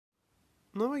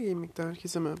Nava Gaming'de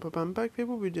herkese merhaba, ben Berk ve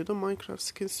bu videoda Minecraft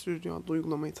Skin Studio adlı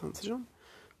uygulamayı tanıtacağım.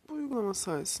 Bu uygulama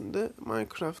sayesinde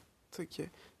Minecraft'taki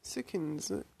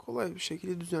skininizi kolay bir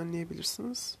şekilde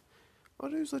düzenleyebilirsiniz.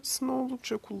 Arayüz açısından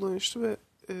oldukça kullanışlı ve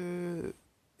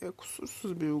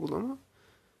kusursuz bir uygulama.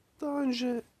 Daha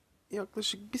önce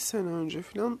yaklaşık bir sene önce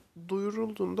falan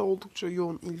duyurulduğunda oldukça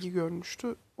yoğun ilgi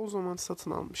görmüştü. O zaman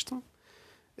satın almıştım.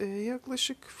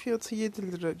 Yaklaşık fiyatı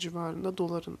 7 lira civarında,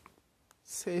 doların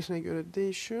seyrine göre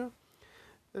değişiyor.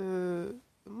 Ee,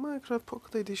 Minecraft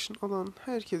Pocket Edition alan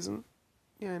herkesin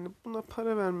yani buna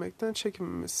para vermekten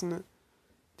çekinmemesini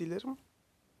dilerim.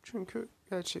 Çünkü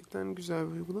gerçekten güzel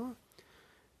bir uygulama.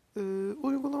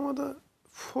 Uygulamada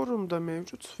forum da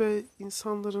mevcut ve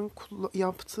insanların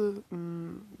yaptığı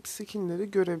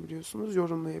skinleri görebiliyorsunuz,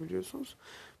 yorumlayabiliyorsunuz.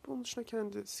 Bunun dışında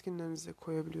kendi skinlerinizi de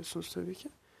koyabiliyorsunuz tabii ki.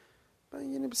 Ben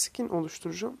yeni bir skin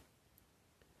oluşturacağım.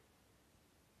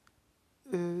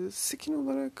 Skin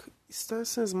olarak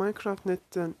isterseniz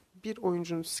Minecraft.net'ten bir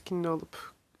oyuncunun skinini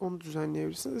alıp onu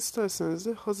düzenleyebilirsiniz. İsterseniz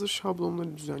de hazır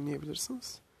şablonları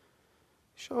düzenleyebilirsiniz.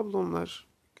 Şablonlar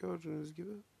gördüğünüz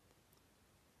gibi.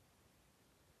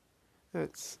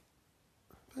 Evet.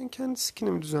 Ben kendi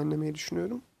skinimi düzenlemeyi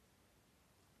düşünüyorum.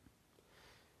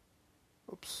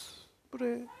 Ops.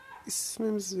 Buraya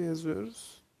ismimizi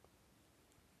yazıyoruz.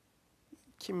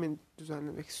 Kimi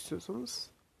düzenlemek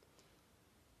istiyorsanız.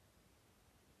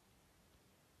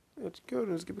 Evet,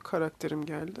 gördüğünüz gibi karakterim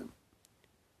geldi.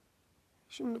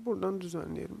 Şimdi buradan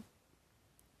düzenleyelim.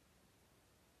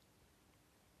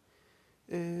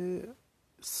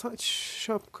 Saç,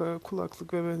 şapka,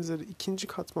 kulaklık ve benzeri ikinci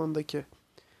katmandaki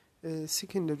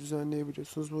skin de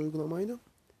düzenleyebiliyorsunuz bu uygulamayla.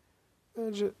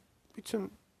 Böylece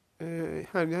bütün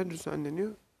her yer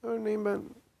düzenleniyor. Örneğin ben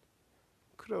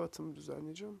kravatımı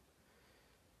düzenleyeceğim.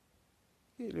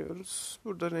 Geliyoruz.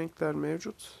 Burada renkler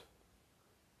mevcut.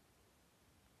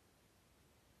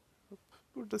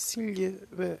 Burada silgi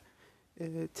ve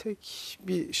tek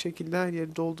bir şekilde her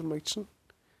yeri doldurmak için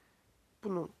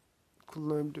bunu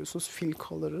kullanabiliyorsunuz. Fill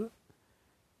color'ı.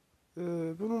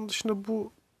 Bunun dışında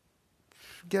bu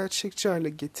gerçekçi hale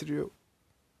getiriyor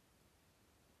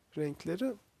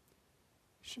renkleri.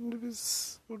 Şimdi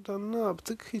biz buradan ne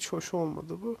yaptık? Hiç hoş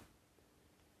olmadı bu.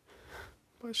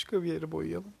 Başka bir yere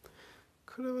boyayalım.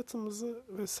 Kravatımızı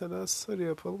mesela sarı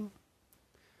yapalım.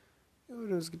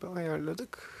 Gördüğünüz gibi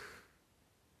ayarladık.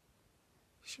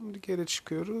 Şimdi geri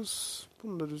çıkıyoruz.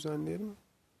 Bunu da düzenleyelim.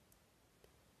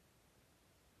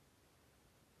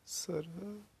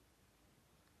 Sarı.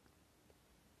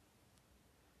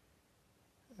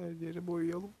 Her yeri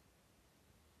boyayalım.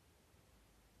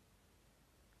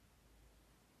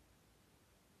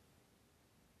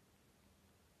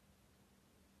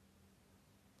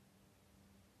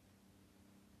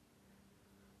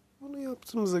 Bunu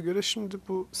yaptığımıza göre şimdi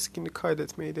bu skin'i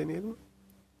kaydetmeyi deneyelim.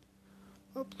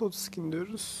 Upload skin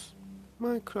diyoruz.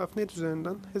 Minecraft.net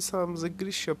üzerinden hesabımıza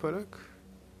giriş yaparak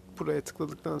buraya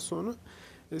tıkladıktan sonra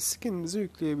skininizi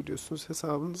yükleyebiliyorsunuz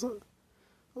hesabınıza.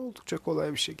 Oldukça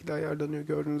kolay bir şekilde ayarlanıyor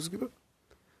gördüğünüz gibi.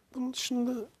 Bunun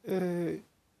dışında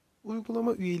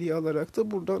uygulama üyeliği alarak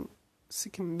da buradan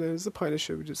skinlerinizi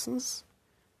paylaşabilirsiniz.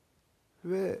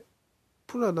 Ve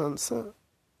buradansa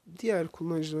diğer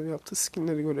kullanıcıların yaptığı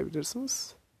skinleri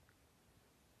görebilirsiniz.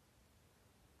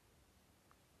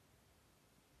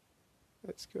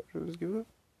 Evet, gördüğünüz gibi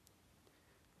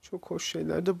çok hoş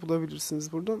şeyler de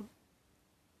bulabilirsiniz buradan.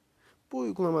 Bu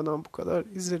uygulamadan bu kadar.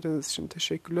 İzlediğiniz için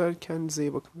teşekkürler. Kendinize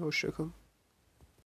iyi bakın. Hoşça kalın.